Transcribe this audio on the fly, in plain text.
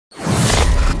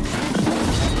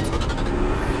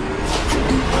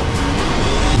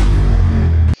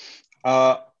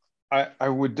Uh, I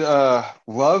would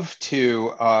love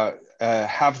to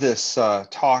have this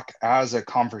talk as a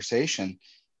conversation,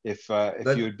 if you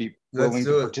Let would be let's willing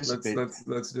to do it. Let's participate. let's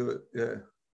let's do it. Yeah.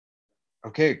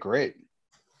 Okay, great.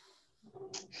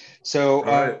 So,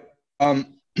 All right.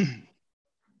 um,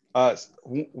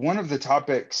 one of the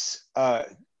topics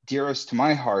dearest to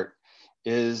my heart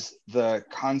is the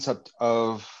concept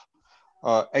of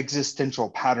existential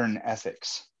pattern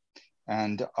ethics,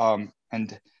 and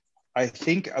I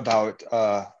think about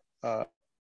uh,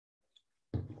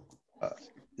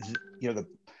 the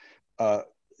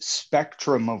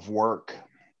spectrum of work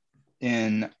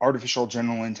in artificial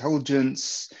general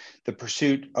intelligence, the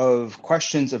pursuit of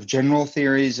questions of general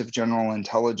theories of general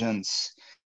intelligence,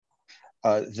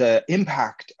 the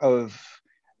impact of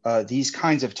these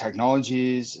kinds of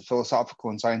technologies, philosophical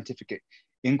and scientific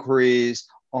inquiries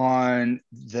on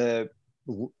the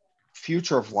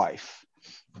future of life,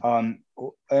 the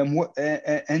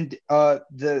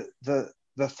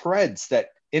threads that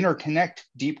interconnect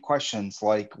deep questions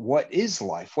like what is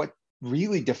life, what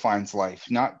really defines life,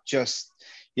 not just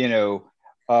the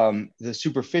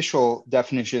superficial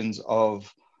definitions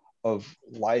of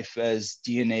life as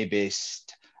DNA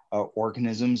based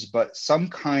organisms, but some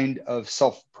kind of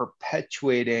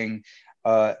self-perpetuating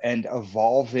and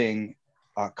evolving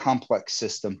complex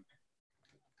system.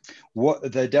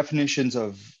 What the definitions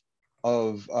of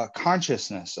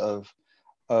consciousness, of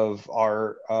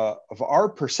our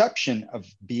perception of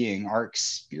being, our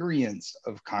experience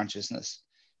of consciousness,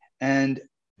 and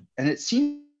it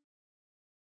seems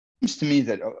to me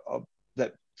that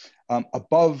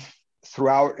above,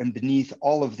 throughout, and beneath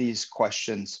all of these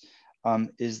questions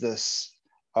is this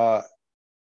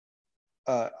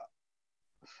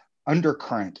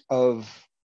undercurrent of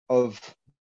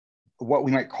what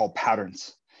we might call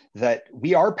patterns. That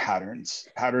we are patterns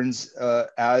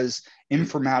as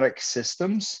informatic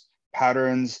systems,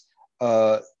 patterns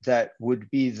that would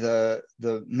be the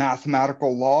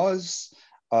mathematical laws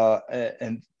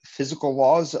and physical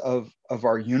laws of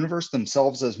our universe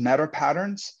themselves as meta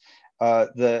patterns,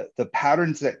 the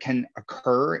patterns that can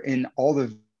occur in all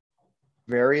the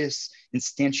various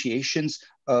instantiations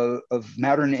of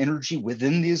matter and energy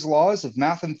within these laws of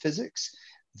math and physics.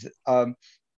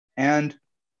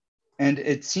 And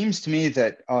it seems to me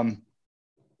that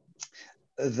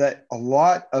that a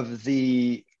lot of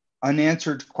the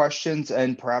unanswered questions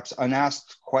and perhaps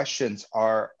unasked questions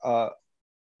are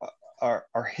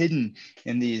hidden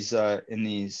in these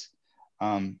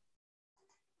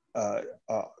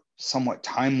somewhat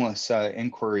timeless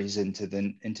inquiries into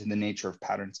the nature of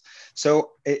patterns.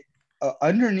 So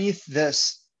underneath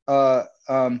this,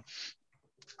 I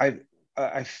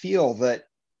feel that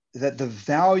the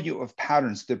value of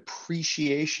patterns, the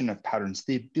appreciation of patterns,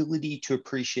 the ability to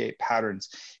appreciate patterns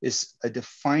is a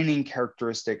defining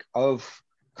characteristic of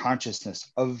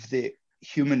consciousness, of the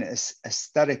human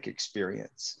aesthetic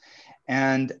experience,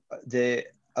 and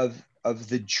of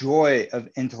the joy of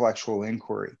intellectual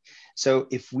inquiry. So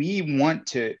if we want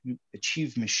to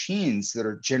achieve machines that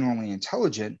are generally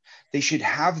intelligent, they should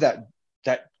have that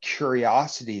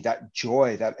curiosity, that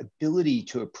joy, that ability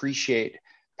to appreciate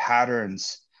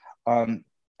patterns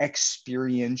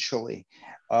experientially.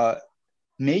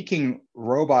 Making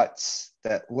robots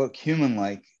that look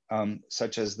human-like,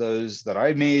 such as those that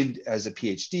I made as a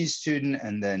PhD student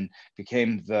and then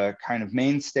became the kind of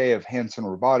mainstay of Hanson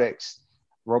Robotics,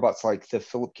 robots like the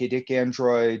Philip K. Dick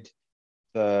android,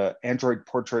 the android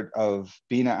portrait of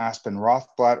Bina Aspen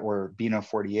Rothblatt, or Bina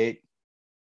 48,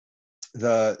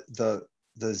 the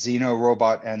Xeno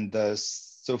robot, and the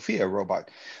Sophia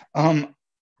robot.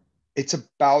 It's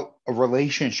about a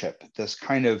relationship, this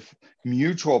kind of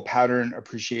mutual pattern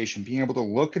appreciation, being able to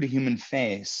look at a human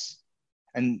face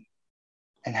and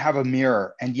have a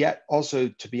mirror, and yet also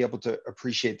to be able to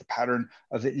appreciate the pattern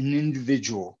of an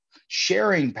individual,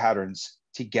 sharing patterns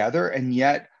together and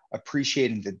yet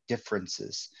appreciating the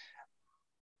differences.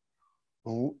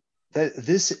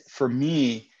 This, for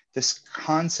me, this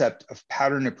concept of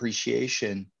pattern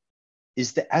appreciation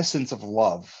is the essence of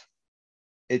love.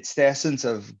 It's the essence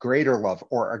of greater love,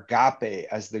 or agape,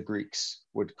 as the Greeks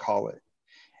would call it.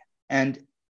 And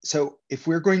so if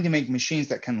we're going to make machines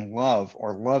that can love,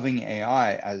 or loving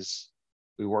AI, as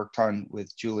we worked on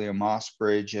with Julia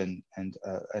Mossbridge and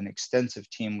an extensive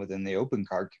team within the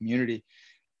OpenCard community,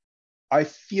 I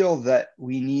feel that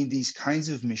we need these kinds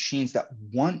of machines that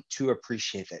want to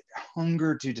appreciate, that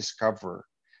hunger to discover,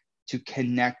 to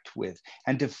connect with,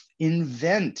 and to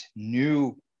invent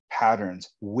new patterns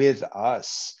with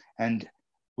us and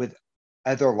with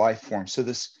other life forms. So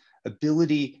this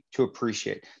ability to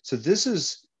appreciate. So this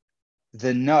is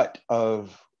the nut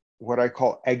of what I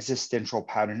call existential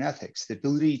pattern ethics, the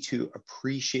ability to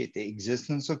appreciate the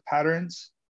existence of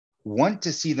patterns, want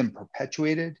to see them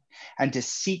perpetuated, and to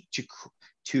seek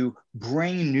to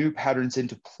bring new patterns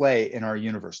into play in our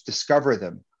universe, discover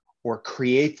them or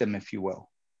create them, if you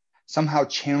will, somehow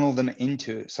channel them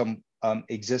into some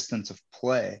existence of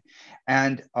play.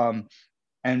 And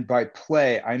by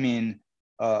play, I mean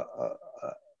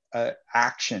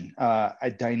action,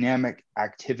 a dynamic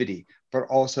activity, but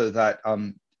also that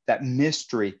that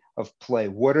mystery of play.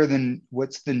 What's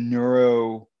the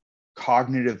neurocognitive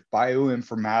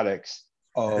bioinformatics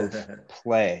of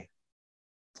play?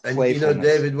 And you know,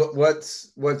 David,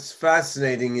 what's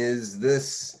fascinating is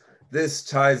this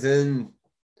ties in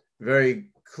very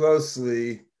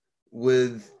closely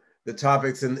with the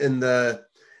topics in the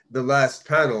last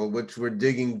panel, which we're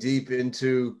digging deep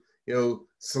into, you know,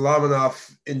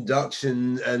 Solomonoff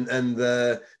induction and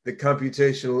the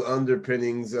computational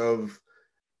underpinnings of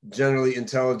generally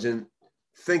intelligent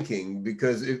thinking.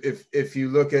 Because if you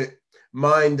look at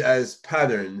mind as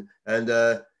pattern and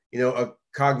you know, a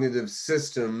cognitive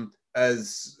system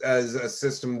as a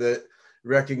system that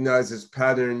recognizes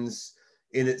patterns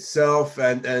in itself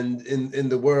and in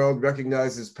the world,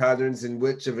 recognizes patterns in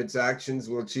which of its actions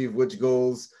will achieve which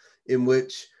goals in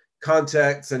which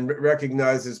contexts, and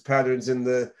recognizes patterns in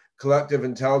the collective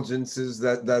intelligences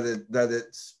that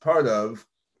it's part of.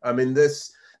 I mean,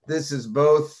 this is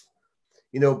both,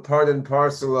 you know, part and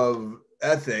parcel of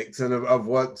ethics and of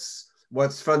what's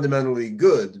fundamentally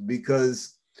good,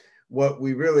 because what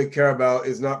we really care about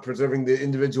is not preserving the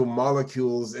individual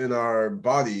molecules in our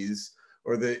bodies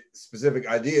or the specific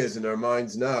ideas in our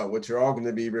minds now, which are all going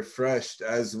to be refreshed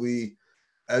as we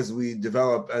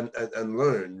develop and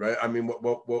learn, right? I mean,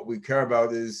 what we care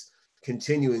about is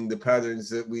continuing the patterns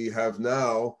that we have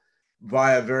now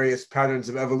via various patterns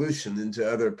of evolution into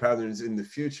other patterns in the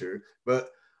future.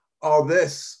 But all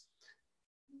this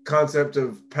concept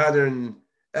of pattern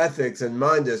ethics and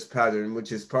mind as pattern,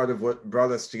 which is part of what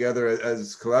brought us together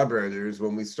as collaborators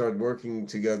when we started working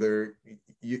together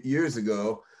years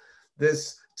ago,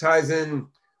 this ties in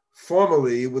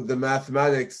formally with the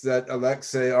mathematics that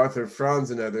Alexei, Arthur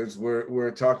Franz, and others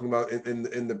were talking about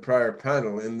in the prior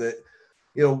panel, in that,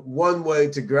 you know, one way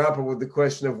to grapple with the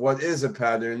question of what is a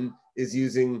pattern is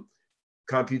using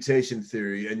computation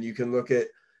theory. And you can look at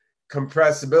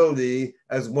compressibility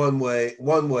as one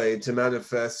way to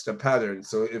manifest a pattern.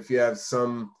 So if you have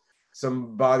some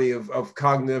body of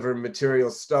cognitive or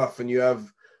material stuff and you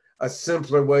have a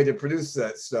simpler way to produce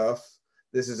that stuff,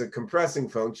 this is a compressing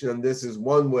function, and this is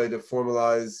one way to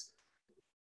formalize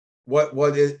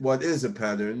what is a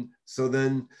pattern. So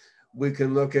then we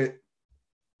can look at,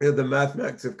 you know, the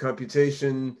mathematics of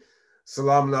computation,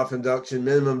 Solomonoff induction,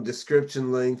 minimum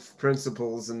description length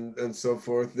principles, and so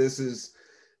forth. This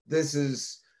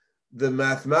is the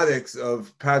mathematics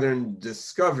of pattern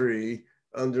discovery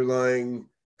underlying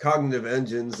cognitive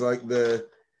engines like the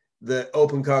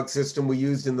OpenCog system we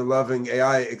used in the Loving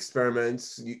AI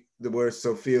experiments, where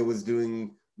Sophia was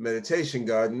doing meditation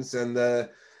guidance, and the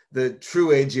true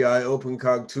AGI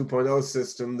OpenCog 2.0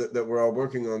 system that we're all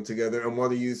working on together and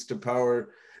want to use to power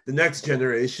the next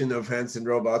generation of Hanson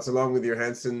robots, along with your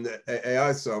Hanson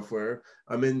AI software.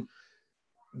 I mean,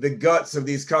 the guts of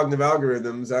these cognitive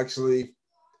algorithms actually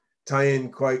tie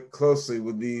in quite closely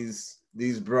with these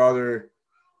broader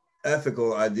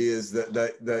ethical ideas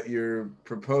that you're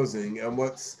proposing. And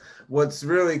what's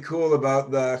really cool about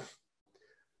the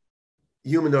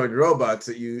humanoid robots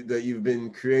that you've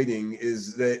been creating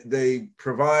is that they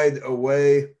provide a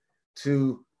way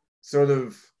to sort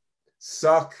of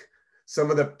suck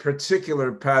some of the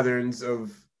particular patterns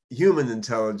of human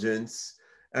intelligence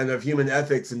and of human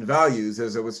ethics and values,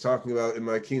 as I was talking about in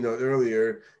my keynote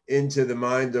earlier, into the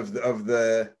mind of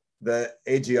the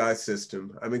AGI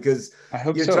system. I mean, because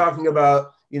you're talking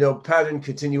about, you know, pattern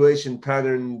continuation,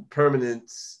 pattern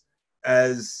permanence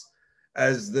as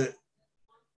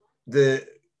the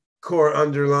core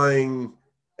underlying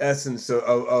essence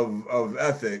of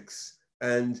ethics.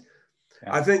 And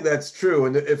yeah, I think that's true.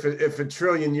 And if a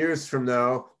trillion years from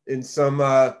now, in some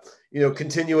you know,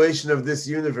 continuation of this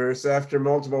universe, after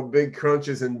multiple big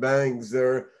crunches and bangs,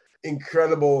 there are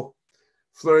incredible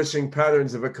flourishing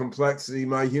patterns of a complexity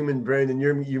my human brain and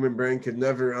your human brain could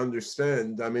never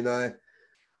understand. I mean,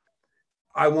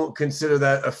 I won't consider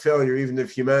that a failure, even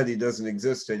if humanity doesn't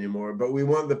exist anymore. But we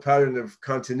want the pattern of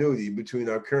continuity between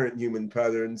our current human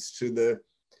patterns to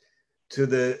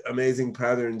the amazing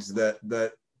patterns that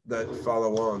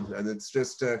follow on. And it's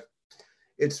just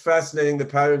it's fascinating, the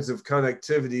patterns of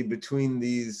connectivity between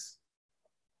these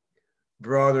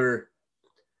broader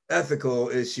ethical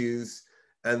issues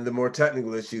and the more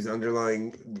technical issues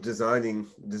underlying designing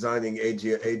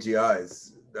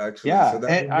AGIs, actually. So Yeah, that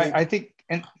and would be, I think,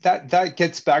 and that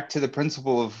gets back to the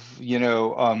principle of,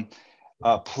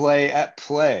 play at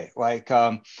play. Like,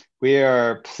 we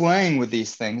are playing with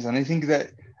these things, and I think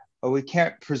that we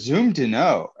can't presume to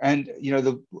know. And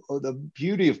the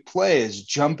beauty of play is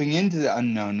jumping into the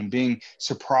unknown and being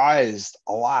surprised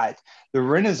a lot. The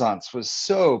Renaissance was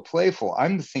so playful.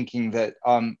 I'm thinking that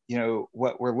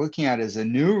what we're looking at is a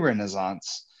new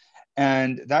Renaissance,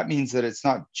 and that means that it's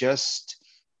not just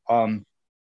um,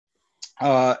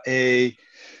 a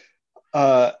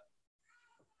uh,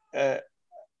 a,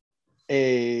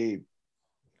 a,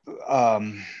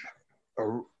 um,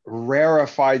 a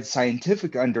rarefied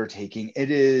scientific undertaking.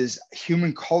 It is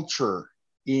human culture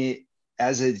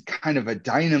as a kind of a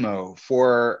dynamo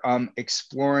for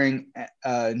exploring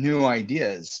new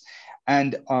ideas.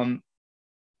 And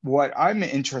what I'm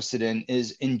interested in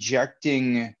is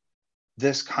injecting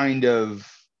this kind of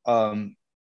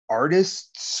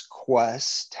artist's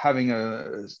quest, having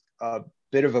a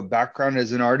bit of a background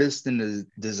as an artist and a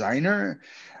designer,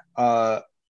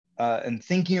 and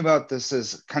thinking about this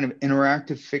as kind of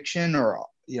interactive fiction, or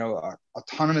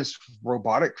autonomous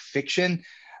robotic fiction,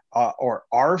 or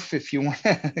ARF, if you want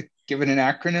to give it an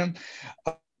acronym,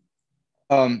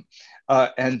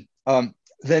 and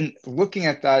then looking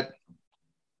at that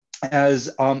as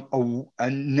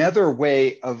another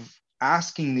way of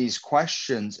asking these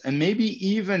questions, and maybe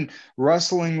even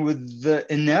wrestling with the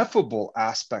ineffable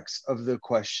aspects of the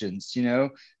questions.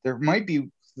 There might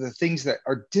be the things that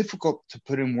are difficult to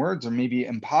put in words, or maybe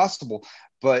impossible,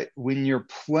 but when you're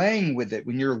playing with it,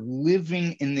 when you're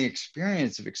living in the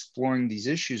experience of exploring these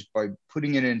issues by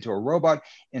putting it into a robot,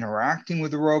 interacting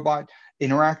with a robot,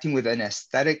 interacting with an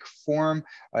aesthetic form,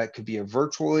 it could be a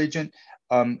virtual agent,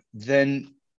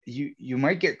 then you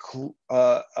might get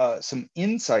some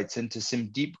insights into some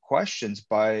deep questions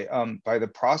by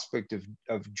the prospect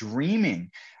of dreaming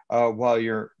while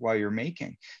you're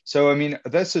making. So I mean,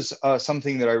 this is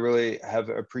something that I really have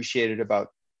appreciated about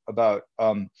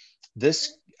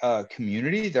this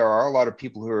community. There are a lot of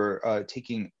people who are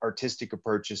taking artistic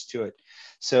approaches to it.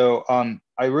 So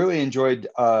I really enjoyed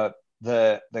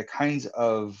the kinds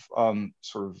of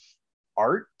sort of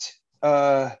art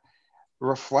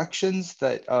reflections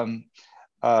that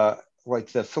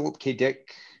like the Philip K.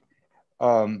 Dick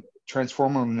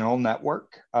transformer neural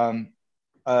network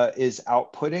is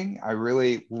outputting. I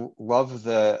really love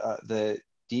the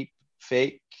deep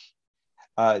fake,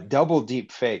 double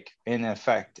deep fake, in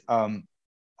effect,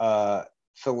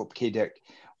 Philip K. Dick,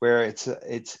 where it's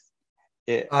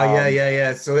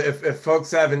yeah. So if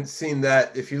folks haven't seen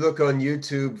that, if you look on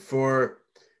YouTube for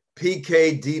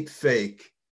PK deep fake,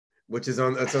 which is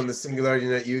on the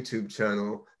SingularityNET YouTube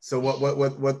channel. So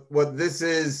what this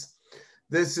is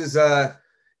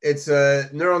it's a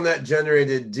neural net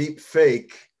generated deep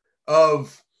fake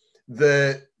of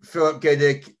the Philip K.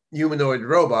 Dick humanoid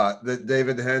robot that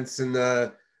David Hanson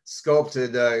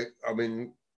sculpted. I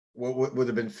mean, what would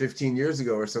have been 15 years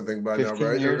ago or something by now,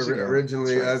 right?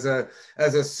 Originally, right,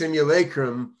 as a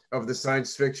simulacrum of the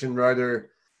science fiction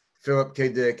writer Philip K.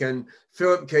 Dick. And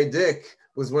Philip K. Dick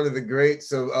was one of the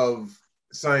greats of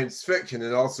science fiction,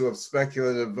 and also of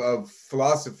speculative, of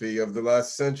philosophy of the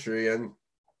last century. And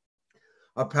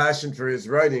a passion for his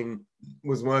writing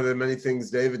was one of the many things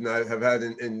David and I have had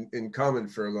in common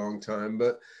for a long time.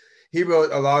 But he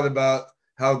wrote a lot about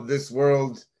how this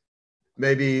world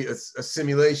may be a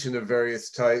simulation of various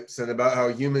types, and about how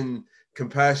human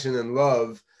compassion and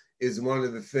love is one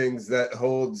of the things that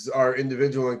holds our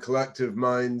individual and collective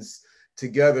minds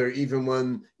together, even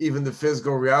when the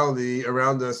physical reality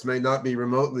around us may not be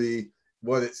remotely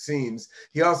what it seems.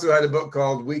 He also had a book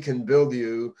called We Can Build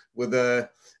You, with a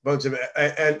bunch of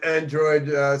an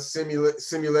android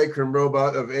simulacrum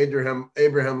robot of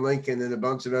Abraham Lincoln and a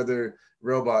bunch of other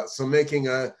robots. So making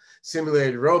a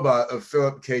simulated robot of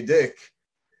Philip K. Dick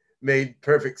made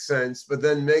perfect sense, but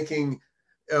then making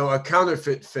a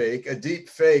counterfeit fake, a deep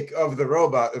fake of the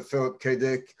robot of Philip K.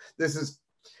 Dick.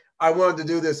 I wanted to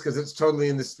do this because it's totally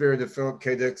in the spirit of Philip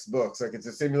K. Dick's books. Like, it's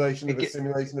a simulation of a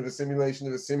simulation of a simulation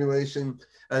of a simulation.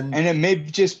 And it may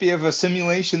just be of a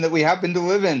simulation that we happen to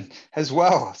live in as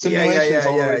well. Simulations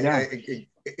all the way down.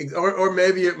 Or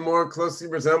maybe it more closely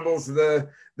resembles the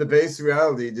base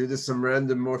reality due to some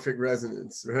random morphic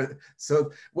resonance, right?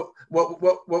 So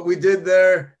what we did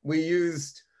there, we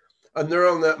used a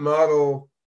neural net model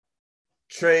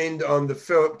trained on the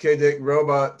Philip K. Dick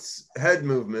robot's head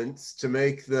movements to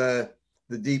make the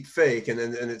deep fake and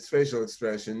its facial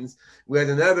expressions. We had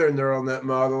another neural net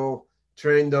model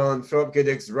trained on Philip K.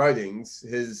 Dick's writings,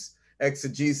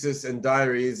 exegesis and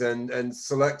diaries and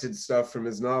selected stuff from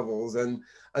his novels, and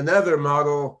another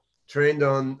model trained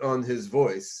on his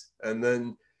voice. And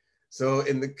then, so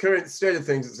in the current state of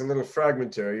things, it's a little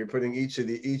fragmentary. You're putting each of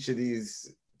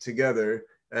these together,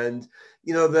 and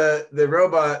the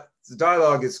robot's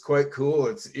dialogue is quite cool.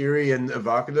 It's eerie and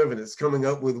evocative, and it's coming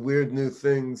up with weird new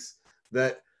things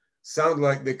that sound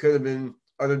like they could have been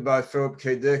uttered by Philip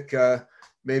K. Dick,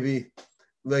 maybe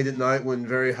late at night when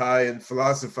very high and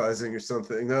philosophizing or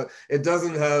something. No, it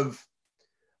doesn't have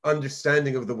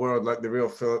understanding of the world like the real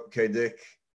Philip K. Dick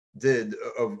did.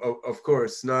 Of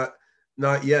course, not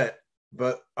yet.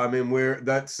 But I mean, we're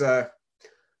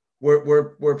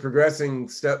progressing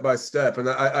step by step, and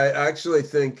I actually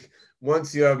think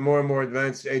once you have more and more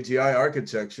advanced AGI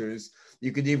architectures,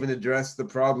 you could even address the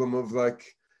problem of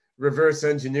like reverse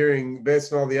engineering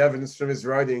based on all the evidence from his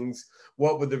writings.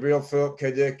 What would the real Philip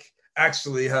K. Dick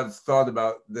actually have thought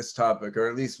about this topic, or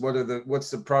at least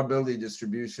what's the probability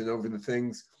distribution over the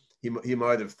things he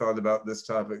might have thought about this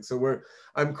topic? So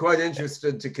I'm quite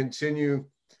interested to continue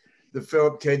the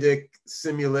Philip K. Dick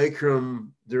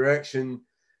simulacrum direction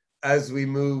as we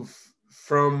move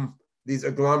from these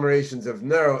agglomerations of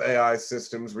narrow AI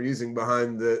systems we're using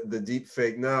behind the deep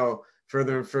fake now,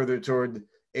 further and further toward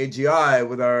AGI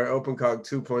with our OpenCog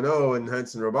 2.0 and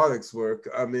Hanson robotics work.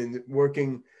 I mean,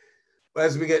 working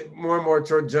as we get more and more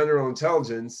toward general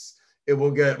intelligence, it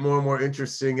will get more and more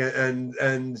interesting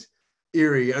and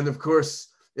eerie. And of course,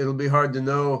 it'll be hard to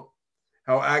know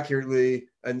how accurately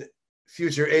an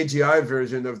future AGI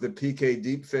version of the PK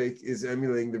deepfake is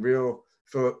emulating the real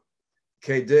Philip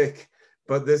K. Dick.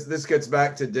 But this gets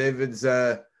back to David's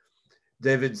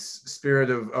spirit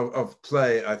of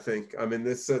play, I think. I mean,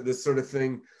 this sort of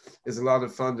thing is a lot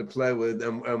of fun to play with,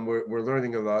 and we're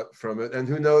learning a lot from it. And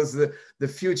who knows, the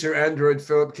future android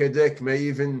Philip K. Dick may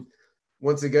even,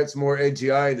 once it gets more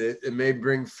AGI'd, it may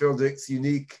bring Phil Dick's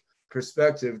unique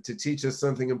perspective to teach us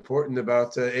something important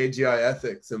about AGI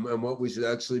ethics and what we should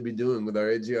actually be doing with our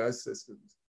AGI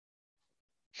systems.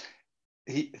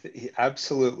 He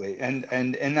absolutely, and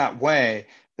in that way,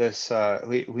 this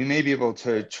we may be able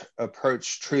to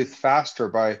approach truth faster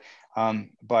by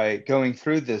going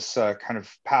through this kind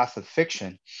of path of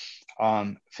fiction,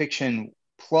 fiction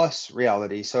plus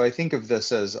reality. So I think of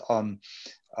this as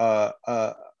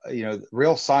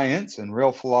real science and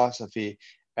real philosophy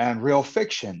and real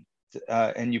fiction,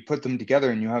 and you put them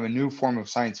together and you have a new form of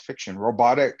science fiction,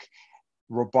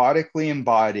 robotically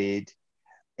embodied,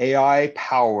 AI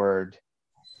powered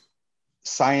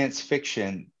science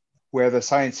fiction, where the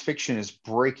science fiction is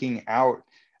breaking out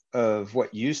of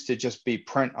what used to just be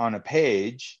print on a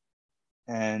page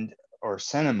or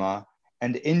cinema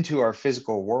and into our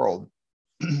physical world,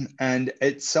 and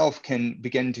itself can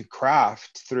begin to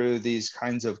craft through these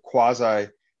kinds of quasi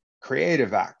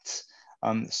creative acts.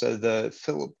 So the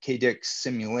Philip K. Dick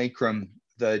simulacrum,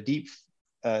 the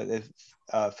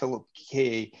Philip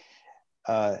K.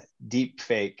 deep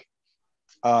fake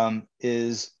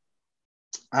is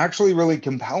actually really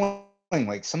compelling.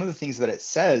 Like, some of the things that it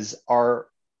says are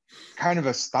kind of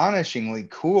astonishingly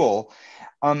cool.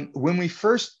 When we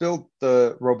first built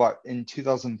the robot in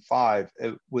 2005,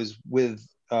 it was with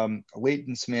a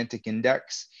latent semantic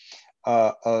index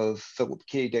of Philip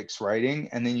K. Dick's writing.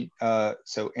 And then,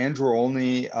 so Andrew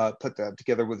Olney put that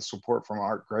together with support from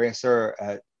Art Gracer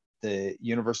at the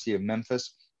University of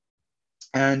Memphis.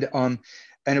 And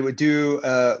it would do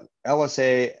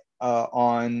LSA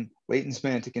on latent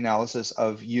semantic analysis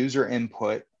of user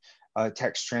input,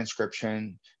 text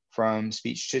transcription from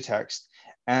speech to text,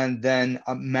 and then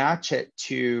match it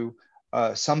to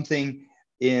something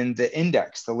in the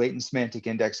index, the latent semantic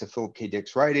index of Philip K.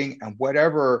 Dick's writing, and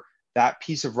whatever that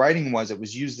piece of writing was, it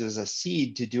was used as a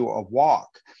seed to do a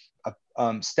walk, a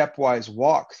stepwise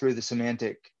walk through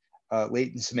the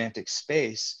latent semantic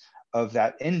space of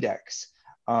that index.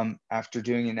 After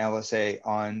doing an LSA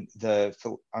on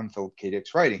Philip K.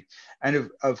 Dick's writing, and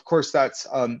of course that's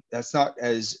not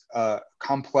as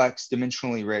complex,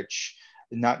 dimensionally rich,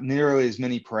 not nearly as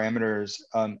many parameters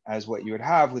as what you would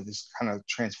have with this kind of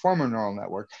transformer neural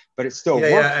network, but it still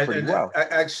worked pretty well.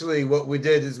 Actually, what we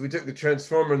did is we took the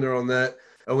transformer neural net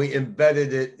and we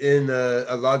embedded it in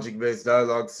a logic-based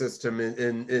dialogue system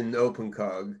in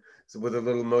OpenCog, so with a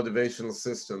little motivational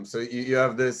system. So you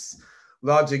have this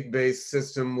logic-based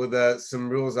system with some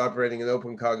rules operating in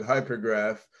OpenCog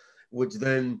hypergraph, which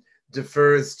then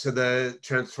defers to the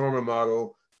transformer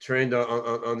model trained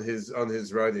on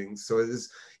his writings. So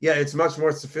it's much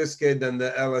more sophisticated than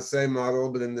the LSA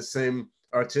model, but in the same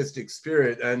artistic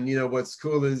spirit. And what's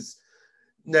cool is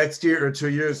next year or 2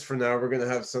 years from now, we're going to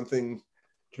have something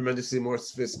tremendously more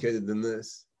sophisticated than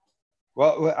this.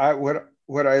 Well,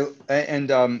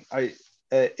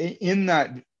 in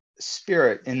that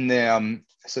spirit, in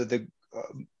the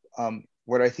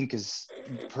what I think is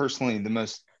personally the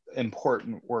most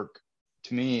important work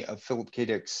to me of Philip K.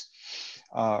 Dick's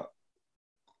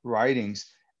writings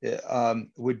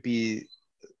would be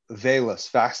VALIS,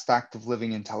 Vast Active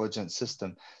Living Intelligence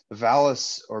System. The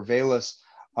VALIS,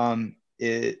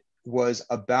 it was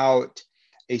about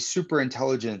a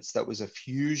superintelligence that was a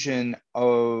fusion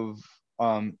of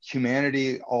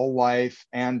humanity, all life,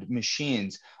 and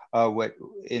machines. What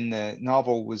in the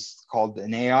novel was called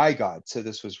an AI God. So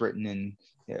this was written in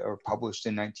or published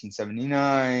in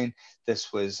 1979.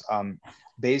 This was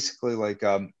basically like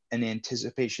an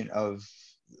anticipation of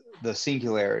the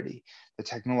singularity, the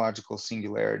technological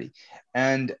singularity.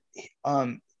 And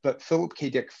but Philip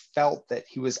K. Dick felt that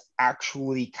he was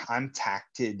actually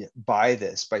contacted by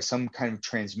some kind of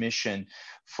transmission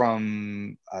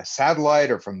from a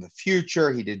satellite or from the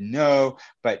future. He didn't know,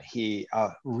 but he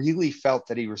really felt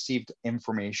that he received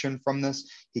information from this.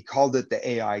 He called it the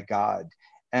AI God.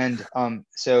 And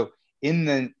so in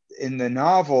the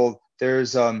novel,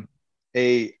 there's a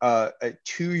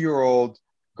 2-year-old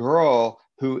girl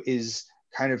who is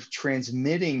kind of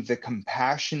transmitting the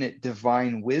compassionate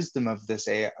divine wisdom of this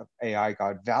AI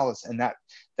God VALIS. And that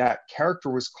character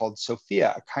was called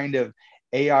Sophia, a kind of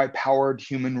AI powered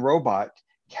human robot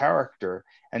character.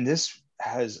 And this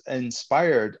has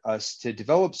inspired us to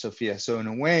develop Sophia. So in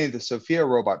a way, the Sophia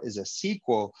robot is a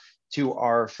sequel to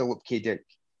our Philip K. Dick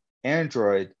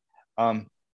android.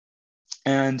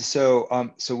 And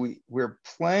so we're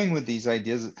playing with these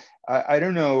ideas. I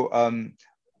don't know,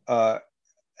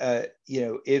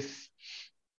 if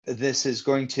this is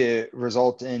going to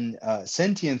result in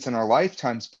sentience in our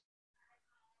lifetimes.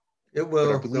 It will.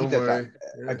 But I believe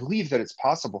I believe that it's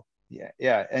possible.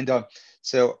 Yeah. And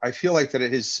so I feel like that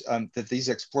it is that these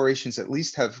explorations at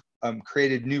least have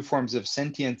created new forms of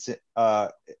sentience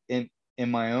in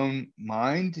my own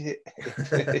mind,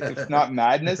 if not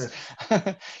madness.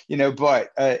 But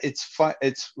it's fun.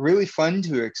 It's really fun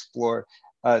to explore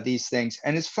these things.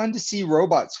 And it's fun to see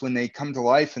robots when they come to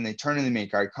life and they turn and they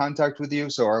make eye contact with you.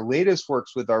 So our latest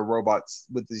works with our robots,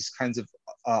 with these kinds of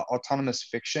autonomous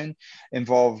fiction,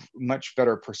 involve much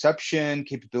better perception,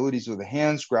 capabilities with the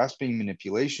hands, grasping,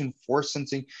 manipulation, force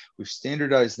sensing. We've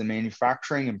standardized the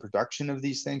manufacturing and production of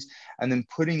these things, and then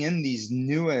putting in these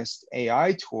newest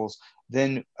AI tools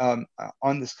then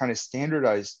on this kind of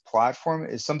standardized platform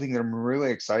is something that I'm really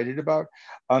excited about.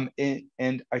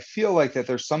 And I feel like that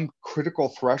there's some critical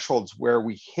thresholds where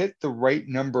we hit the right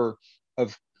number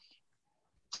of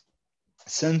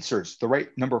sensors, the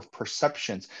right number of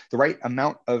perceptions, the right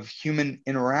amount of human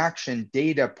interaction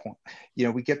data point.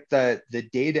 We get the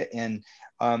data in,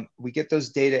 we get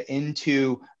those data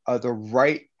into the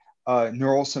right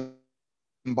neural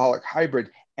symbolic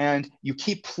hybrid, and you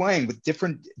keep playing with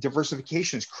different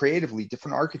diversifications creatively,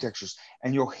 different architectures,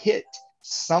 and you'll hit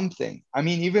something. I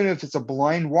mean, even if it's a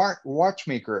blind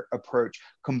watchmaker approach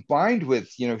combined with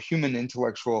human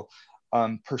intellectual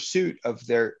pursuit of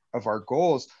our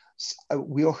goals,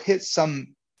 we'll hit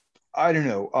some, I don't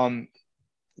know,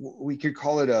 we could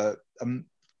call it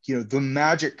the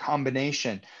magic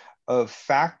combination of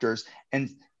factors,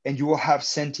 and you will have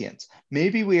sentience.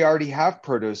 Maybe we already have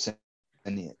proto-sentience.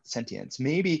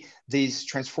 Maybe these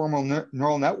transformer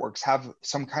neural networks have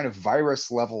some kind of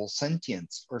virus level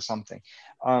sentience or something,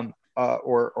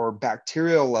 or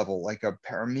bacterial level, like a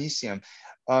paramecium.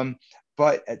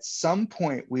 But at some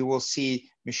point, we will see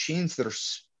machines that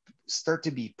start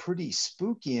to be pretty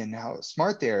spooky in how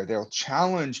smart they are. They'll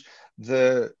challenge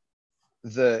the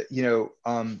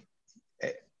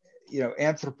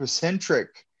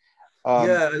anthropocentric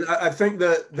and I think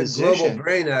that the position.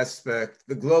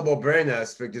 global brain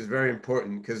aspect is very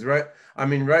important, because right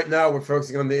now we're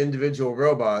focusing on the individual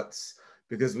robots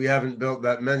because we haven't built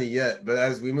that many yet. But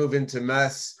as we move into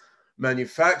mass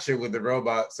manufacture with the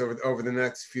robots over the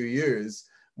next few years,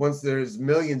 once there's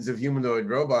millions of humanoid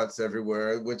robots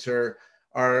everywhere, which are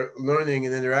learning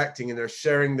and interacting and are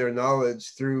sharing their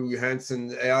knowledge through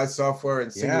Hanson AI software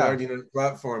and SingularityNET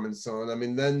platform and so on. I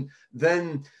mean,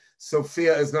 then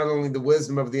Sophia is not only the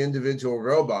wisdom of the individual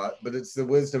robot, but it's the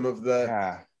wisdom of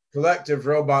the collective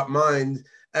robot mind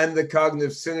and the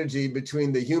cognitive synergy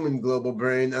between the human global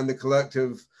brain and the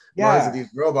collective minds of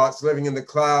these robots living in the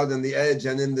cloud and the edge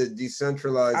and in the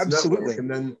decentralized network. And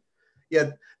then,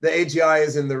 the AGI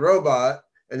is in the robot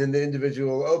and in the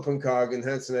individual OpenCog and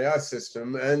Hanson AI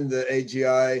system, and the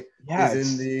AGI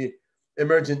is in the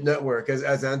emergent network,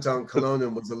 as Anton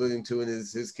Kolonin was alluding to in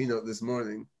his keynote this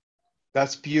morning.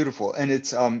 That's beautiful. And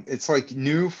it's like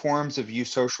new forms of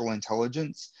eusocial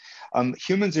intelligence.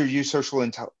 Humans are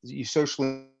socially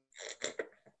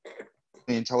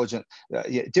intelligent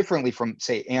differently from,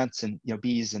 say, ants and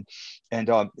bees and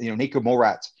naked mole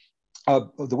rats.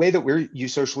 The way that we're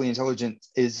socially intelligent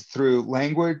is through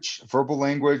language, verbal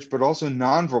language, but also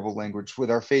nonverbal language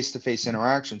with our face-to-face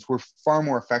interactions. We're far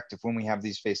more effective when we have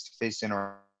these face-to-face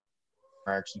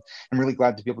interactions. I'm really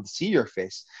glad to be able to see your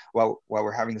face while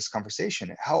we're having this conversation.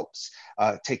 It helps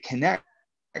to connect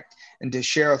and to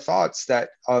share thoughts that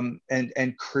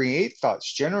and create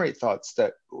thoughts, generate thoughts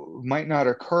that might not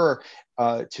occur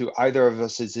to either of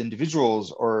us as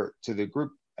individuals or to the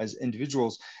group as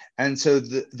individuals. And so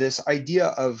this idea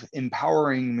of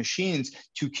empowering machines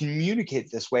to communicate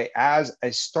this way as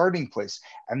a starting place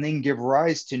and then give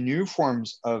rise to new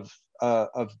forms of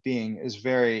being is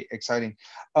very exciting.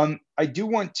 I do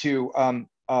want to,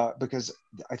 because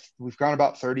we've gone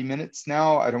about 30 minutes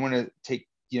now. I don't want to take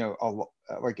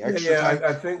extra time.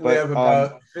 I think we have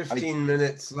about 15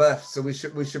 minutes left, so we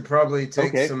should probably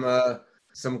take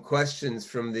some questions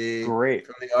from the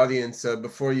audience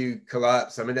before you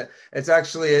collapse. I mean, it's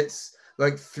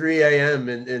like 3 a.m.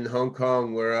 in Hong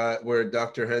Kong, where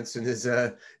Dr. Hanson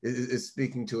is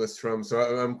speaking to us from. So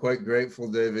I'm quite grateful,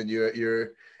 David.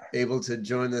 You're able to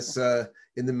join us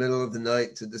in the middle of the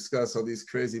night to discuss all these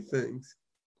crazy things.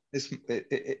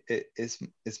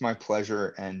 It's my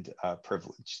pleasure and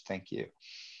privilege. Thank you.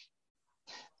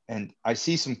 And I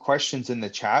see some questions in the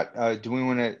chat. Do we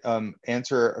want to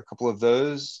answer a couple of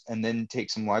those and then take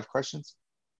some live questions?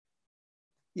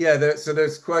 Yeah, so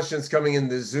there's questions coming in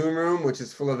the Zoom room, which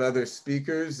is full of other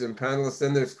speakers and panelists.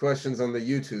 Then there's questions on the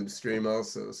YouTube stream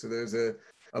also. So there's a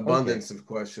abundance of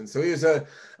questions. So here's a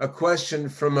question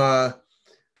from one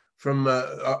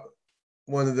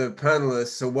of the panelists.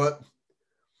 So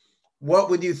what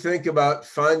would you think about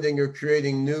finding or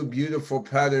creating new beautiful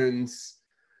patterns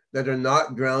that are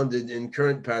not grounded in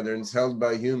current patterns held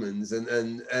by humans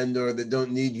and or that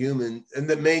don't need human and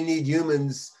that may need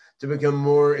humans to become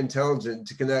more intelligent,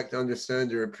 to connect,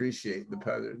 understand, or appreciate the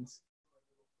patterns?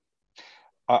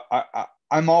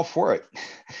 I'm all for it.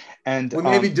 And we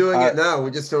may be doing it now,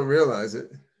 we just don't realize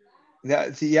it.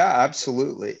 Yeah,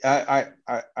 absolutely. I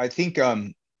think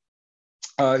the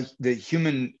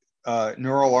human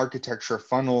neural architecture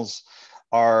funnels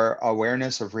our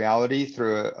awareness of reality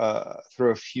through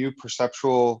a few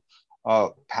perceptual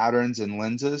patterns and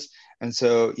lenses. And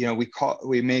so,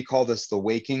 we may call this the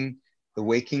waking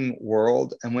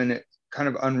world. And when it kind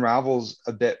of unravels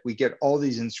a bit, we get all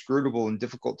these inscrutable and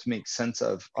difficult to make sense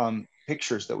of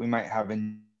pictures that we might have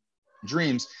in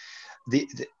dreams.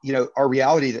 Our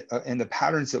reality and the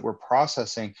patterns that we're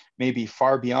processing may be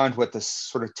far beyond what the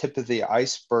sort of tip of the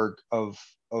iceberg of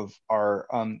our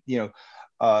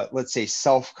let's say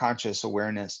self-conscious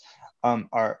awareness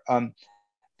are.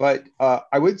 But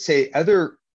I would say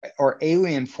other or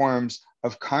alien forms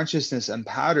of consciousness and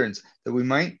patterns that we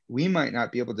might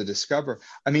not be able to discover.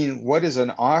 I mean, what is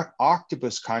an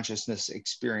octopus consciousness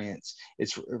experience?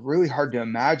 It's really hard to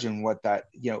imagine what that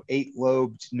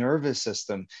 8-lobed nervous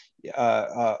system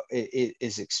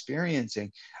is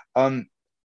experiencing.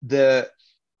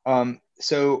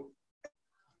 So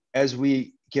as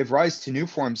we give rise to new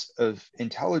forms of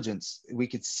intelligence, we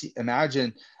could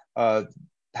imagine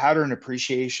pattern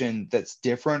appreciation that's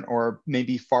different or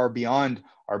maybe far beyond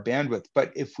our bandwidth.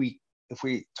 But if we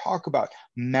talk about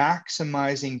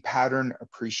maximizing pattern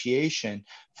appreciation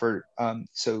for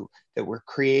so that we're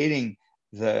creating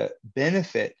the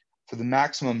benefit for the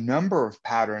maximum number of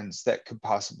patterns that could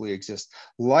possibly exist.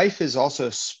 Life is also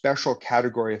a special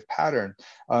category of pattern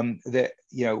that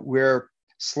we're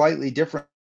slightly different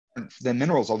than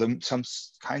minerals, although some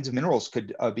kinds of minerals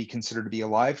could be considered to be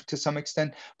alive to some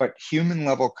extent, but human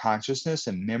level consciousness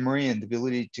and memory and the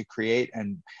ability to create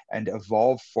and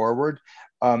evolve forward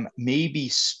may be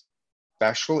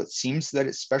special. It seems that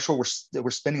it's special. We're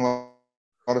spending a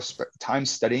lot of time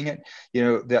studying it,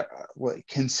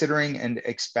 considering and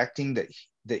expecting that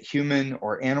human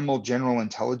or animal general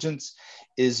intelligence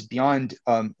is beyond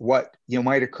what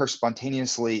might occur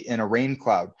spontaneously in a rain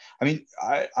cloud. I mean,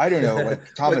 I don't know,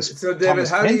 like Thomas. So David,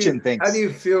 Thomas Pynchon thinks. How do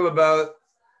you feel about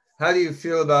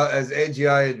as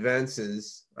AGI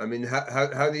advances? I mean,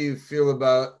 how do you feel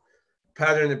about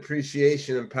pattern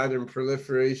appreciation and pattern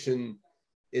proliferation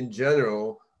in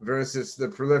general versus the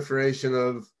proliferation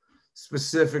of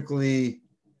specifically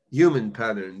human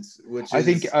patterns, which I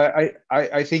think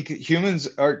I think humans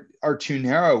are too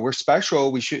narrow. We're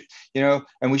special. We should, and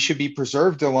we should be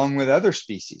preserved along with other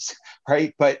species,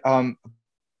 right? But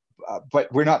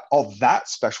we're not all that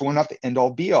special. We're not the end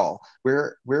all be all.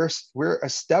 We're a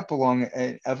step along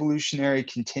an evolutionary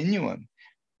continuum,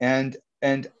 and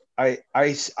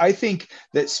I think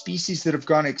that species that have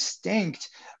gone extinct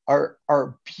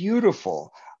are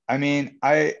beautiful. I mean,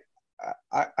 I,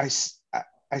 I,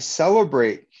 I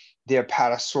celebrate the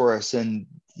Apatosaurus and,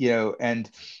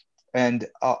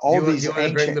 all Do these you want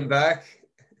to bring ancient, them back?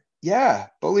 yeah,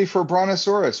 bully for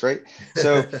Brontosaurus, right?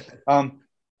 So,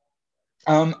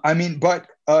 I mean, but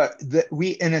that we,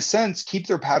 in a sense, keep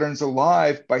their patterns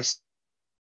alive by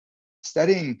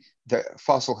studying the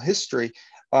fossil history.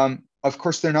 Of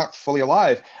course, they're not fully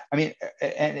alive. I mean,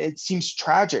 and it seems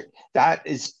tragic. That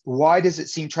is, why does it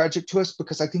seem tragic to us?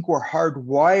 Because I think we're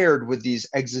hardwired with these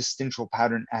existential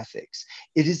pattern ethics.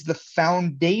 It is the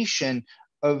foundation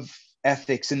of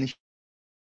ethics in the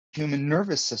human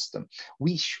nervous system.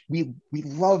 We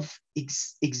love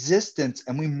existence,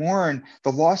 and we mourn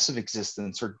the loss of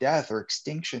existence or death or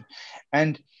extinction,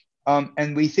 and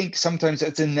we think sometimes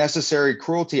it's a necessary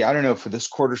cruelty. I don't know, for this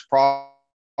quarter's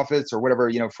profits or whatever,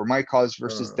 for my cause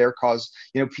versus their cause.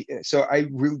 So I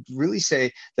really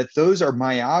say that those are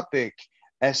myopic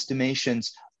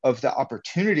estimations of the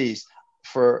opportunities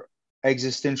for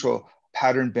existential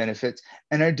pattern benefits.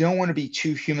 And I don't want to be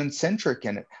too human centric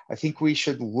in it. I think we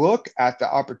should look at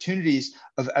the opportunities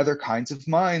of other kinds of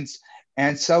minds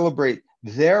and celebrate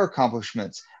their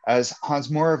accomplishments, as Hans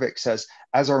Moravec says,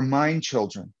 as our mind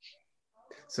children.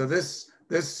 So this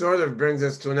sort of brings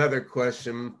us to another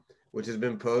question which has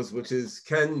been posed, which is,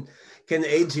 can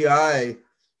AGI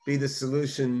be the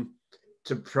solution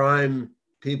to prime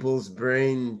people's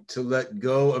brain to let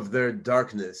go of their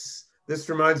darkness? This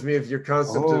reminds me of your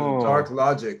concept of dark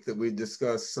logic that we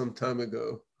discussed some time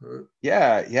ago.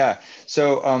 Yeah.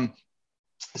 So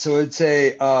I'd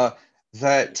say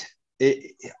that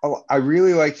I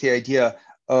really like the idea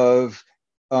of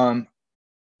AI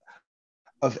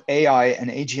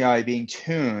and AGI being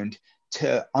tuned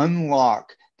to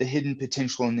unlock the hidden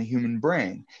potential in the human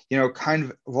brain. Kind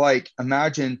of like,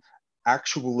 imagine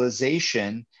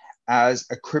actualization as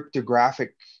a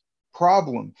cryptographic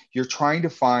problem. You're trying to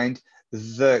find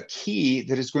the key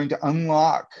that is going to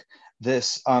unlock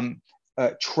this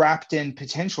trapped in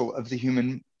potential of the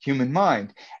human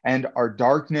mind. And our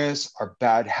darkness, our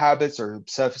bad habits, our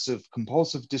obsessive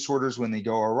compulsive disorders, when they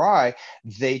go awry,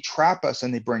 they trap us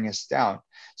and they bring us down.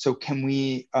 So can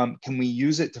we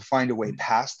use it to find a way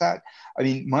past that? I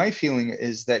mean, my feeling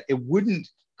is that it wouldn't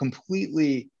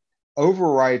completely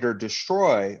override or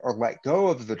destroy or let go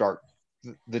of the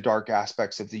dark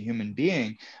aspects of the human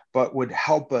being, but would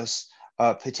help us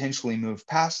potentially move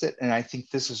past it. And I think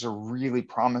this is a really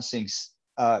promising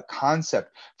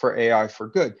concept for AI for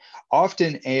good.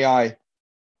 Often AI,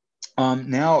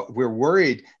 now we're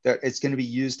worried that it's going to be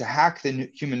used to hack the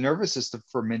human nervous system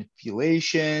for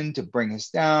manipulation, to bring us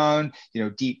down,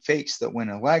 deep fakes that win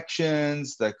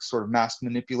elections, the sort of mass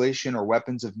manipulation or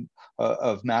weapons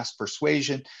of mass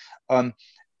persuasion.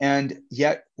 And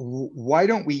yet, why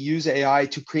don't we use AI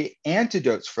to create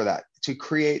antidotes for that, to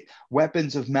create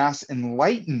weapons of mass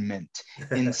enlightenment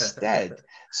instead?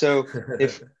 So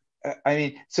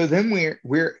then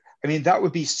that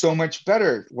would be so much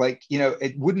better. Like,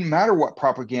 it wouldn't matter what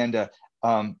propaganda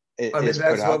is put out.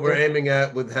 That's what we're aiming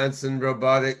at with Hanson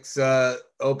Robotics,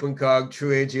 OpenCog,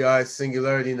 True AGI,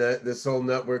 SingularityNET, this whole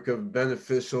network of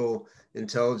beneficial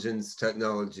intelligence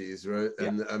technologies, right? Yeah.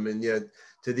 And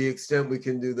to the extent we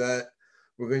can do that,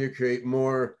 we're going to create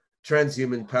more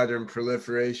transhuman pattern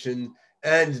proliferation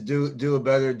and do a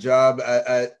better job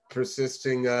at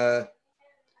persisting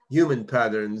human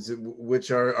patterns,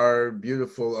 which are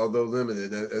beautiful, although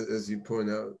limited, as you point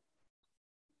out.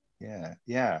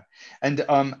 Yeah. And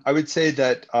I would say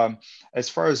that as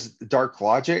far as dark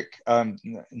logic,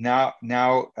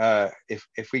 now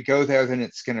if we go there, then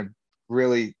it's going to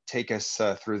really take us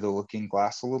through the looking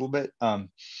glass a little bit.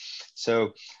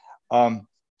 So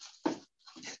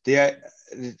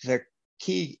the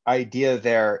key idea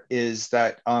there is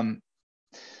that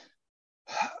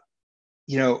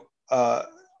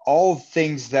all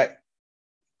things that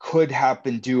could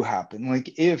happen do happen.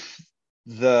 Like if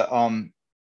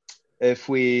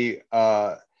we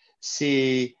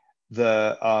see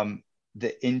the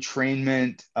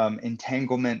entrainment,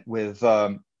 entanglement with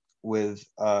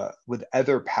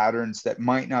other patterns that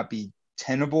might not be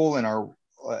tenable in our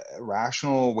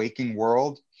rational waking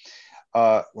world,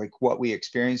 like what we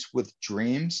experience with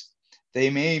dreams,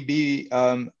 they may be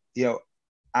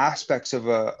aspects of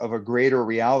a greater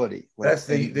reality. That's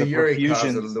the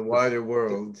eurocosm, the wider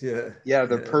world. The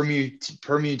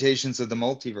permutations of the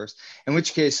multiverse. In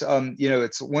which case,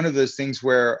 it's one of those things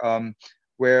where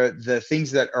the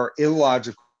things that are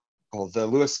illogical, the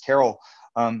Lewis Carroll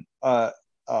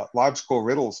logical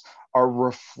riddles, are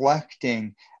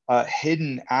reflecting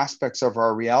hidden aspects of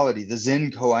our reality, the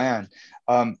Zen koan,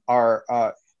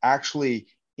 are actually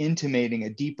intimating a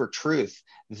deeper truth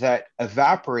that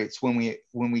evaporates when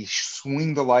we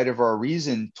swing the light of our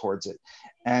reason towards it.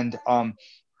 And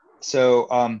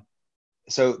so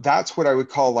that's what I would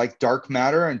call like dark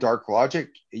matter and dark logic.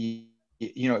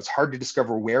 It's hard to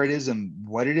discover where it is and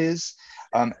what it is.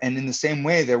 And in the same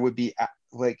way, there would be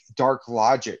like dark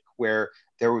logic, where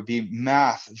there would be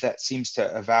math that seems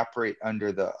to evaporate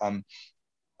under the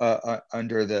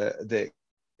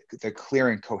clear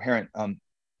and coherent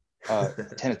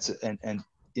tenets and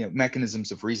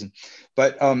mechanisms of reason.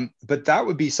 But that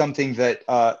would be something that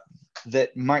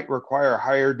that might require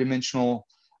higher dimensional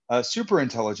super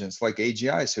intelligence like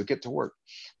AGI. So get to work.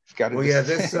 You've got to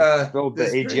build the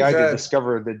AGI to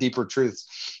discover the deeper truths.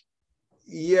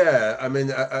 Yeah, I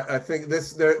mean, I think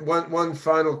one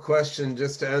final question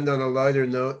just to end on a lighter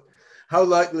note. How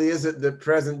likely is it that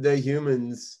present day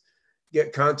humans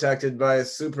get contacted by a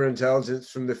super intelligence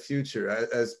from the future,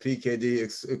 as PKD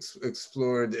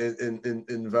explored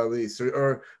in Valise,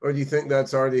 or do you think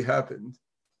that's already happened?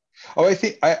 Oh, I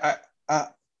think I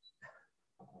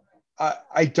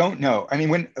don't know. I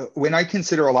mean, when I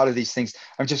consider a lot of these things,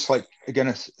 I'm just like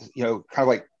gonna kind of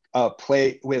like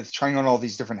play with trying on all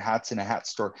these different hats in a hat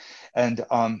store, and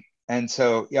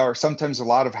so or sometimes a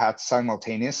lot of hats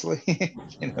simultaneously.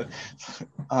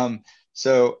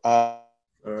 So.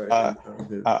 All right.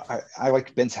 I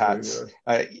like Ben's hats.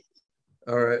 All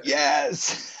right.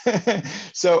 Yes.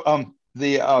 So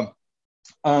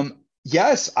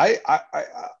yes, I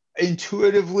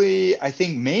intuitively, I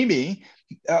think maybe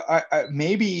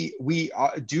we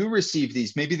do receive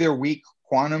these. Maybe they're weak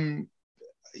quantum,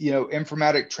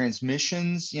 informatic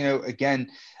transmissions. Again,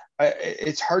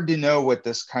 it's hard to know what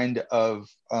this kind of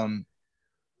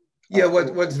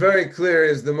what's very clear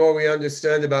is the more we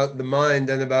understand about the mind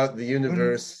and about the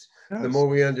universe, the more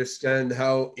we understand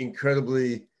how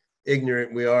incredibly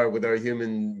ignorant we are with our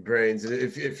human brains. And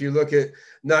if you look at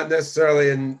not necessarily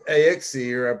an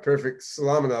AXE or a perfect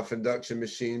Solomonoff induction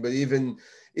machine, but even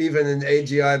an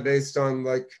AGI based on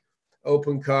like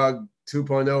OpenCog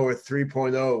 2.0 or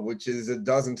 3.0, which is a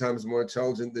dozen times more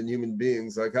intelligent than human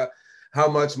beings, like how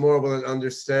much more will it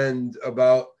understand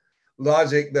about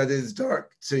logic that is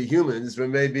dark to humans, but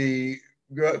maybe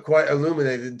quite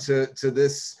illuminated to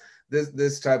this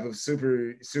type of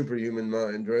superhuman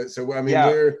mind, right? So I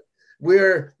mean,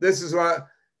 we're this is why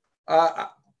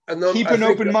keep an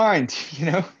open mind,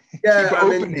 Yeah,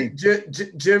 I mean,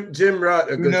 Jim Rutt,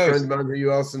 a good friend of mine who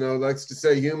you also know, likes to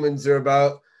say humans are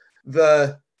about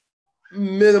the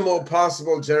minimal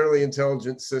possible generally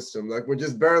intelligent system. Like we're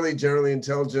just barely generally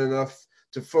intelligent enough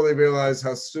to fully realize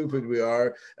how stupid we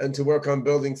are, and to work on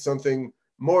building something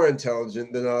more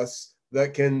intelligent than us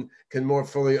that can more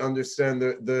fully understand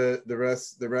the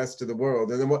rest of the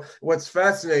world. And then what's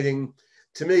fascinating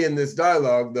to me in this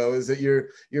dialogue, though, is that you're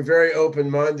very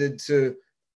open-minded to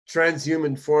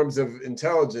transhuman forms of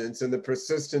intelligence and the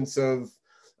persistence of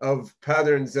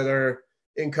patterns that are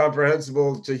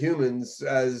incomprehensible to humans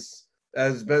as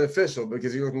beneficial,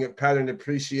 because you're looking at pattern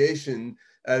appreciation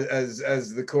as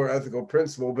the core ethical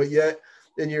principle. But yet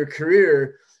in your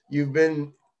career, you've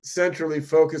been centrally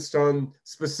focused on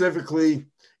specifically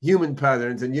human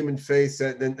patterns and human face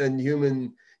and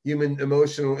human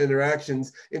emotional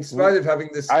interactions, in spite of having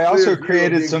this. I also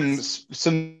created some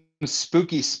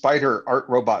spooky spider art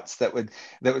robots that would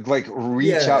like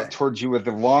reach out towards you with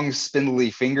the long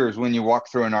spindly fingers when you walk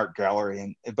through an art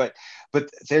gallery, but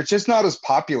they're just not as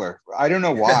popular. I don't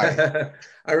know why.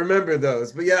 I remember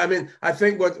those, but yeah, I mean, I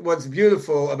think what's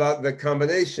beautiful about the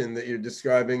combination that you're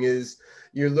describing is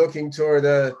you're looking toward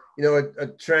a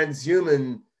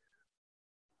transhuman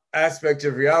aspect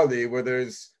of reality where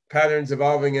there's patterns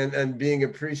evolving and being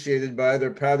appreciated by other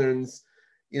patterns,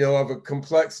 of a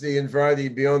complexity and variety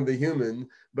beyond the human.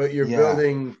 But you're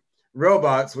building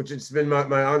robots, which it's been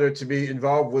my honor to be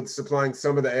involved with supplying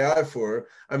some of the AI for.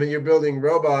 I mean, you're building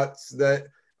robots that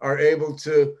are able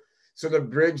to sort of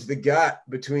bridge the gap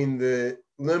between the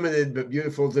limited but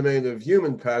beautiful domain of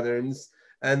human patterns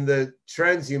and the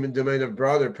transhuman domain of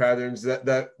broader patterns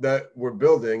that we're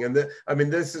building. And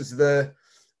this is the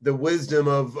wisdom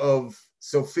of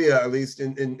Sophia, at least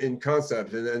in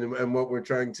concept, and what we're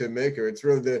trying to make her. It's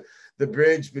really the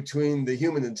bridge between the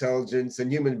human intelligence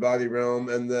and human body realm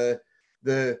and the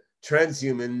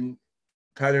transhuman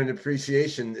pattern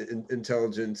appreciation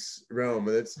intelligence realm.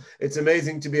 And it's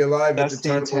amazing to be alive at the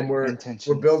time when we're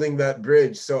building that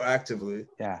bridge so actively.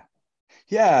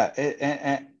 It's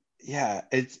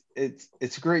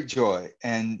a great joy,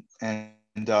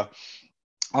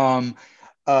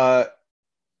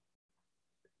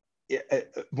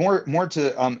 more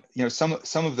to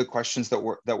some of the questions that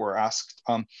were asked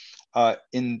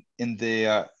in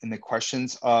the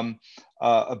questions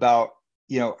about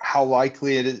how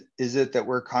likely is it that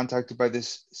we're contacted by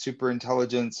this super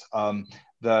intelligence,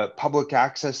 the public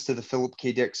access to the Philip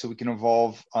K. Dick so we can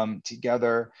evolve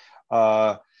together,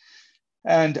 and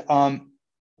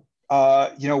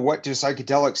what do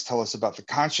psychedelics tell us about the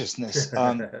consciousness?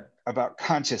 About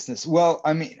consciousness. Well,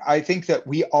 I mean, I think that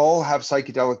we all have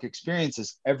psychedelic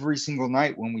experiences every single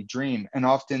night when we dream, and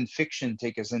often fiction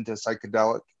take us into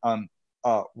psychedelic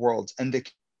worlds, and the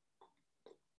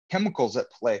chemicals at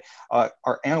play are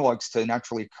analogs to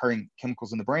naturally occurring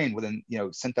chemicals in the brain within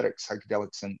synthetic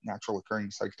psychedelics and natural occurring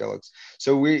psychedelics.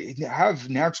 So we have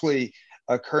naturally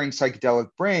occurring psychedelic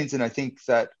brains, and I think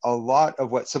that a lot of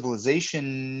what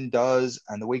civilization does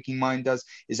and the waking mind does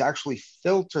is actually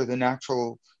filter the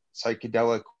natural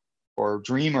psychedelic or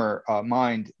dreamer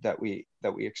mind that we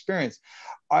experience.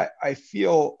 I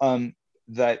feel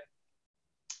that,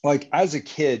 like, as a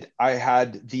kid, I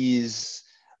had these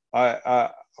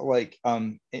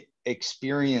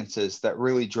experiences that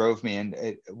really drove me, and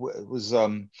it was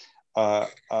an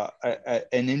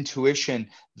intuition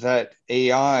that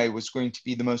AI was going to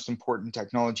be the most important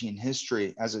technology in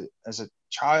history. As a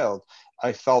child,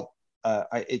 I felt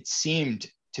it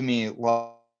seemed to me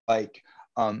like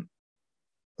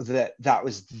that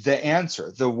was the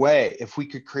answer, the way. If we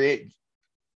could create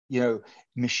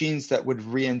machines that would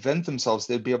reinvent themselves,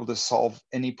 they'd be able to solve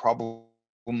any problem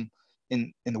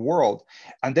in the world.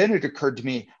 And then it occurred to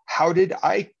me, how did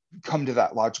I come to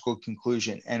that logical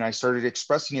conclusion? And I started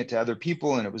expressing it to other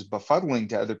people, and it was befuddling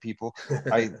to other people.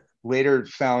 I later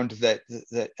found that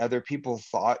other people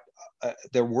thought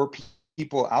there were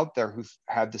people out there who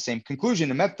had the same conclusion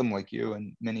and met them, like you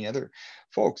and many other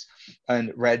folks,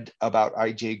 and read about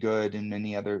I.J. Good and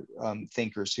many other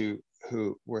thinkers who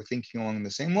were thinking along the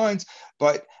same lines.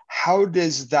 But how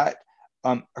does that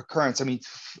occurrence? I mean,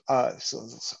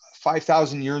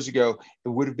 5,000 years ago, it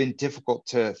would have been difficult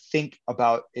to think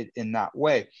about it in that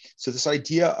way. So this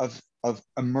idea of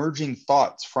emerging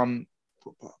thoughts from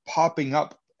popping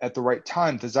up at the right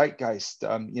time, the zeitgeist,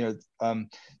 the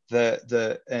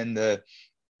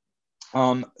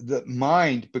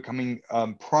mind becoming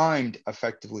primed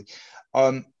effectively.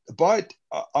 But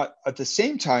at the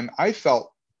same time, I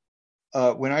felt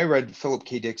when I read Philip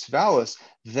K. Dick's Valis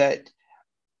that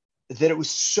it was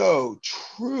so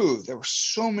true. There were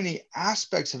so many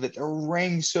aspects of it that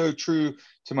rang so true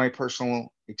to my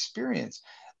personal experience.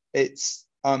 It's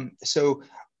so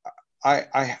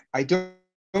I don't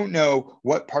know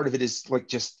what part of it is like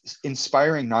just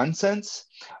inspiring nonsense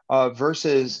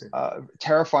versus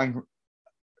terrifying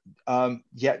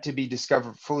yet to be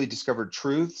fully discovered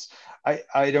truths.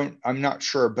 I'm not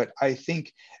sure, but I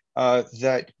think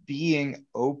that being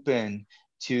open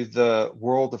to the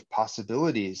world of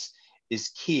possibilities is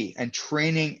key, and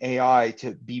training AI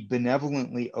to be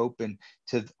benevolently open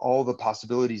to all the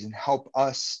possibilities and help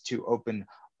us to open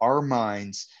our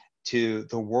minds to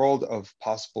the world of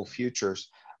possible futures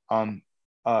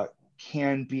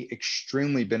can be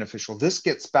extremely beneficial. This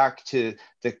gets back to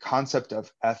the concept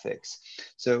of ethics.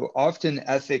 So often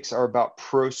ethics are about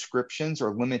proscriptions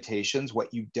or limitations,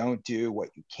 what you don't do, what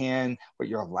you can, what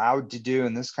you're allowed to do,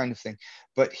 and this kind of thing.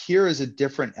 But here is a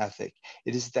different ethic.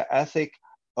 It is the ethic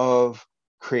of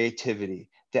creativity,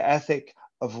 the ethic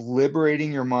of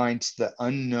liberating your mind to the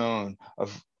unknown,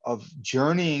 of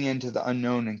journeying into the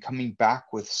unknown and coming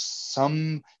back with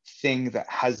something that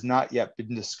has not yet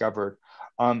been discovered.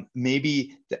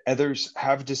 Maybe the others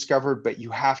have discovered, but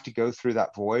you have to go through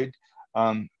that void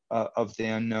of the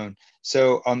unknown.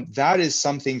 So that is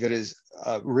something that is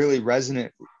really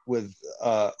resonant with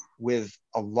a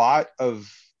lot of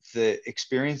the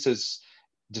experiences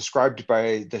described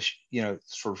by the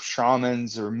sort of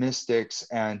shamans or mystics,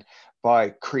 and by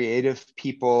creative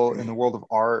people in the world of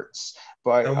arts,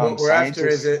 by and what we're after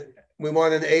is we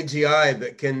want an AGI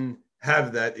that can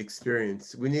have that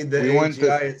experience. We need the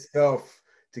AGI itself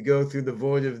to go through the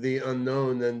void of the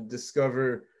unknown and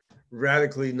discover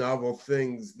radically novel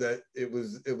things that it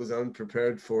was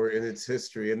unprepared for in its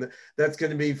history. And that's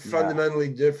going to be fundamentally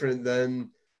different than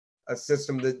a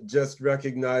system that just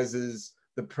recognizes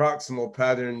the proximal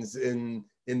patterns in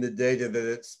the data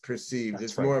that it's perceived.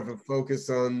 That's more of a focus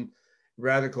on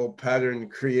radical pattern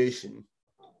creation.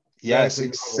 Yes,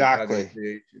 exactly.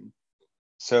 Creation.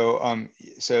 So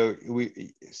so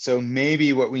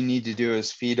maybe what we need to do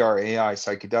is feed our AI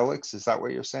psychedelics. Is that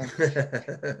what you're saying?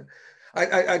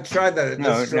 I tried that. It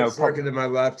just short-circuited my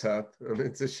laptop.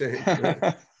 It's a shame.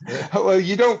 Well,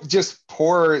 you don't just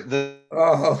pour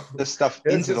Oh, the stuff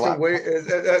it's into the just a lab.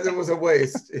 waste. It was a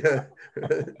waste. Yeah.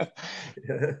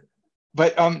 Yeah.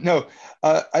 But no,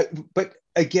 but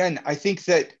again, I think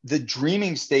that the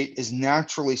dreaming state is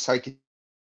naturally psychedelic.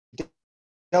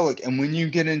 And when you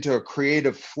get into a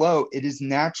creative flow, it is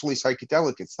naturally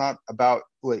psychedelic. It's not about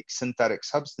like synthetic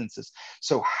substances.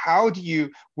 So how do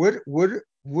you, what are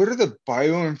the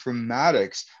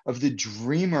bioinformatics of the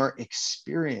dreamer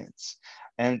experience?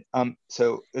 And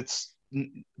so it's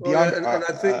Well, yeah, beyond and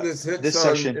I think this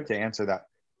session to answer that.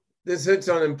 This hits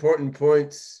on important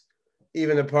points,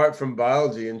 even apart from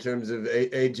biology, in terms of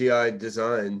AGI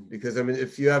design. Because I mean,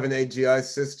 if you have an AGI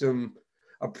system,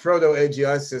 a proto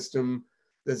AGI system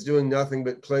that's doing nothing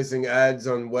but placing ads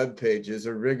on web pages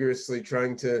or rigorously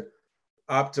trying to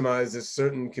optimize a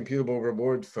certain computable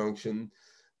reward function,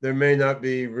 there may not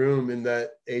be room in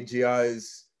that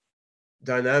AGI's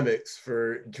dynamics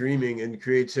for dreaming and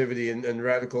creativity and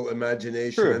radical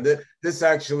imagination. True. And this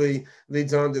actually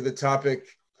leads on to the topic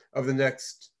of the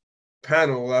next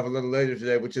panel we'll have a little later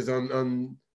today, which is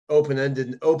on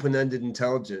open-ended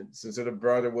intelligence and sort of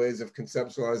broader ways of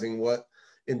conceptualizing what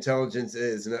intelligence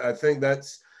is. And I think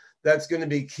that's going to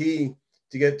be key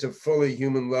to get to fully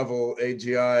human level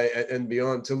AGI and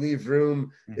beyond, to leave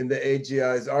room in the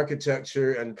AGI's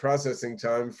architecture and processing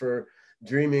time for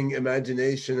dreaming,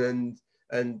 imagination,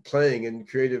 and playing and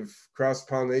creative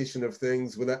cross-pollination of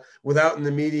things without an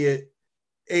immediate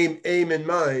aim in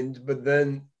mind, but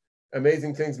then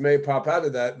amazing things may pop out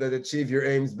of that achieve your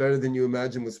aims better than you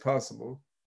imagined was possible.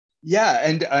 Yeah,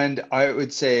 and I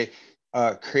would say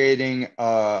creating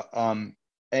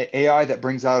AI that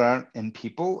brings that out in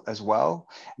people as well,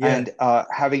 Yeah. and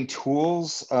having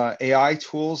tools, AI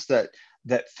tools that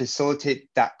facilitate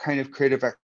that kind of creative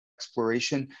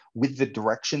exploration with the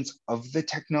directions of the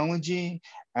technology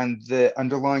and the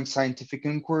underlying scientific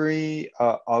inquiry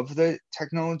of the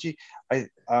technology.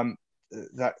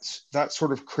 That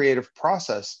sort of creative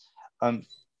process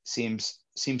seems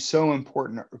so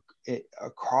important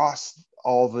across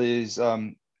all these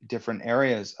different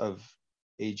areas of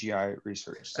AGI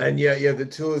research. So. And yeah, the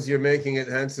tools you're making at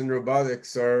Hanson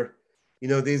Robotics are,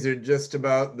 these are just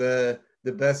about the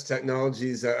best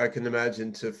technologies I can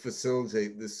imagine to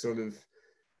facilitate this sort of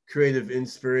creative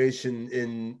inspiration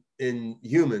in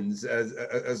humans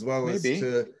as well Maybe. as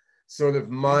to sort of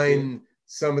mine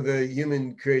some of the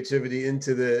human creativity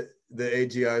into the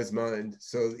AGI's mind.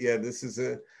 So yeah, this has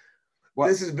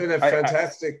been a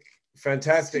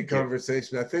fantastic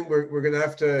conversation. I think we're gonna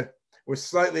have to, we're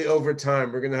slightly over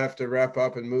time. We're gonna have to wrap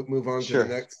up and move on to the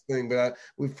next thing. But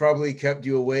we've probably kept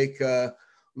you awake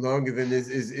longer than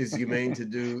is humane to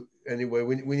do. Anyway,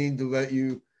 we need to let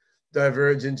you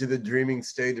diverge into the dreaming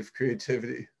state of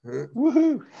creativity. Huh?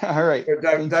 Woohoo! All right.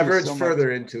 Diverge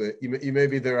further into it. You may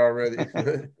be there already.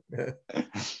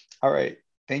 All right.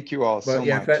 Thank you all so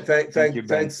much.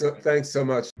 Thanks so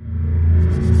much.